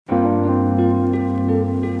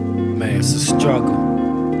It's a struggle.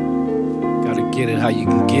 Gotta get it how you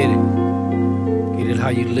can get it. Get it how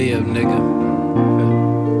you live, nigga.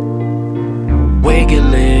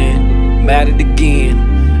 Wigglin, mad it again.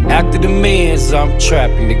 After the mans, I'm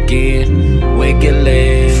trapping again.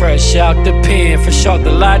 Wigglin, fresh out the pen, fresh out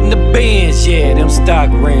the lot in the bins. Yeah, them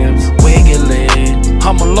stock rims. Wigglin,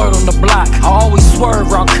 I'm alert on the block. I always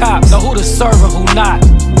swerve around cops. Know who to serve and who not.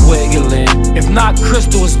 Wigglin, if not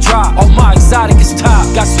crystal, it's drop. All my exotic is top.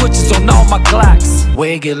 Got switches on all my Glocks.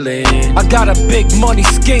 Wigglin, I got a big money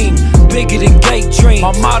scheme, bigger than gate dreams.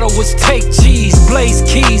 My motto was take G's, blaze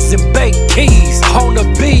keys, and bake keys. On the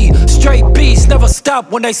B, straight beats, never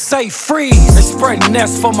stop when they say freeze. They spread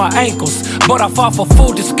nets for my ankles, but I fought for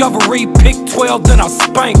full discovery. Pick 12, then I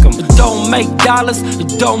spank them. It don't make dollars,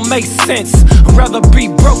 it don't make sense. I'd rather be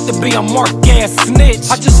broke than be a mark-ass snitch.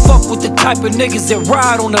 I just fuck with the type of niggas that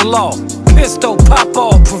ride on the law. Pistol pop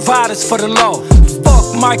off, providers for the law.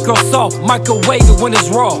 Fuck Microsoft, microwave it when it's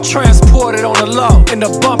raw. Transport it on the low, in the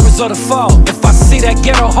bumpers of the fall. If I see that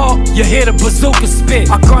ghetto hawk, you hear the bazooka spit.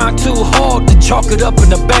 I grind too hard to chalk it up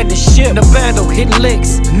and abandon shit. In the bando, hitting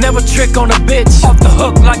licks, never trick on a bitch. Off the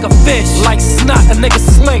hook like a fish, like snot, a nigga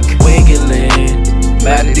slick. Wigglin,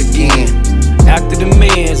 mad it again. After the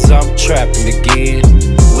mans, I'm trapping again.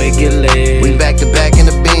 Wigglin, we back to back in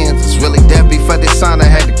the bins. It's really death before this sign I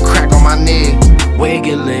had to crack on my neck.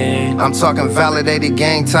 Wigglin, I'm talking validated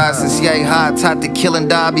gang ties. Since yay high, taught to kill and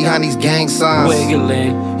die behind these gang signs.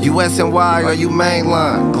 Wigglin, USNY or you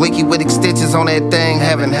mainline. Glicky with extensions on that thing,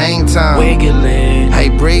 having hang time. Wigglin, hey,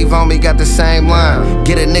 breathe on me, got the same line.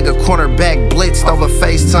 Get a nigga cornerback blitzed over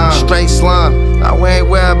FaceTime. Straight slime. Now we ain't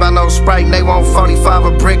worried about no Sprite. They want 45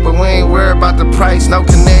 a brick, but we ain't worried about the price. No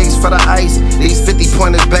canaries for the ice. These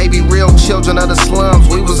 50-pointers, baby, real children of the slums.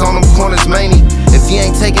 We was on them corners, manny. If you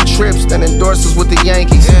ain't taking trips, then endorse us with the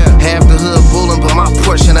Yankees. Half the hood bullin', but my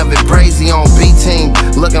portion of it brazy on B-team.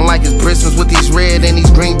 Looking like it's Christmas with these red and these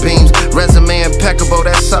green beams. Resume impeccable,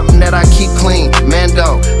 that's something that I keep clean.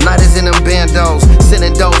 Mando, night is in them bandos.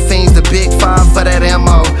 Sending dope fiends to Big 5 for that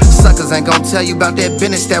ammo. Suckers ain't gon' tell you about that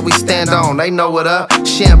business that we stand on. They know what up.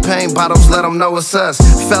 Champagne bottles, let them know it's us.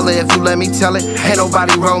 Fella, if you let me tell it, ain't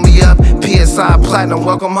nobody roll me up. PSI Platinum,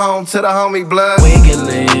 welcome home to the homie blood.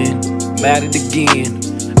 Wigglin, mad it again.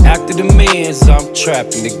 After the mans, I'm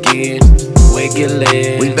trapping again.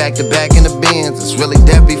 Wigglin, we back to back in the bins. It's really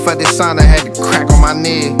death before this sign I had to crack on my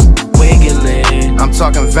neck. Wigglin, I'm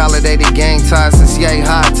talking validated gang ties. Since yay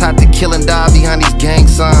high, taught to kill and die behind these gang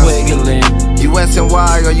signs. Wigglin,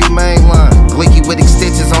 USNY or you mainline. Glicky with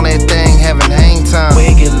extensions on that thing, having hang time.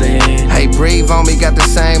 Wigglin, hey, breathe on me, got the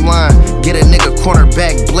same line. Get a nigga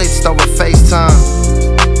cornerback blitzed over FaceTime.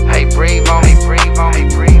 Hey, breathe on me, breathe on me,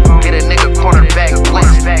 breathe on me. Get a nigga cornerback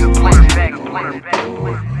blitzed.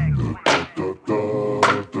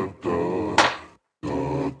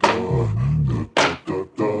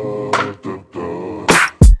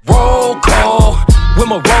 roll call with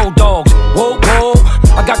my road dogs. Whoa, whoa,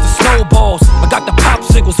 I got the snowballs. I got the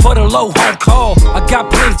popsicles for the low home call. I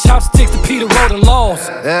got plenty chopsticks to Peter roll the laws.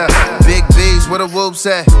 Yeah, big B's where the whoops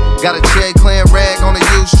at. Got a Cherry Clan rag on the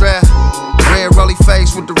U-strap. Red rolly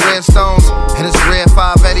face with the red stones. And it's red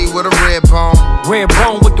 580 with a red bone. Red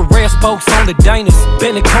bone with the red spokes on the Danas.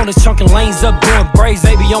 Bending corners, chunking lanes up, doing braids.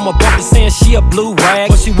 Baby on my bumper saying she a blue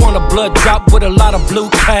rag, but she want a blood drop with a lot of blue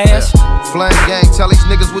cash. Flame gang, tell these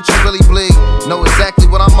niggas what you really bleed. Know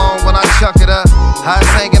exactly what I'm on when I chuck it up. How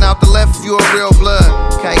it's hanging out the left if you a real blood.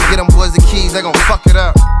 Can't get them boys the keys, they gon' fuck it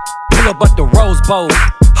up. Pull up at the Rose Bowl.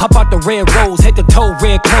 Hop out the red rose, hit the toe,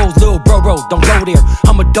 red clothes, little bro, don't go there.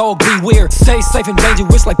 I'm a dog, beware. Stay safe and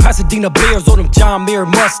dangerous like Pasadena Bears or them John Muir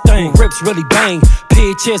Mustang. Rips really bang.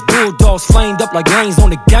 Pig chest bulldogs flamed up like lanes on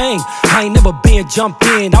the gang. I ain't never been jumped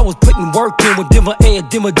in. I was putting work in with Denver Air,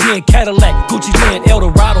 Denver Gen, Cadillac, Gucci Land,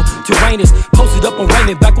 Eldorado, Terrainus. Posted up on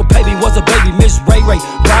Raymond back when baby was a baby. Miss Ray Ray,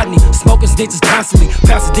 Rodney, smoking stitches constantly.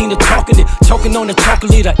 Pasadena talking it, choking on the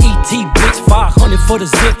chocolate. A ET bitch, 500 for the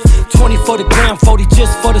zip, 20 for the gram, 40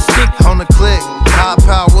 just for the stick. On the click, high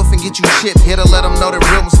power wolf and get you shit. Here to let them know that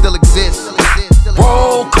real one still exists.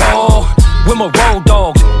 Roll call with my road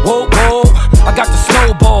dogs. Whoa, whoa, I got the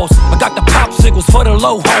snowballs. I got the popsicles for the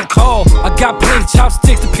low home call. I got plenty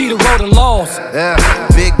chopsticks to Peter roll the laws. Yeah,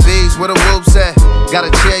 big B's where the whoops at. Got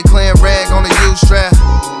a Cherry Clan rag on the U-strap.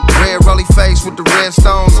 Red rolly face with the red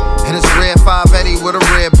stones. And it's red 580 with a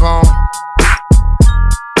red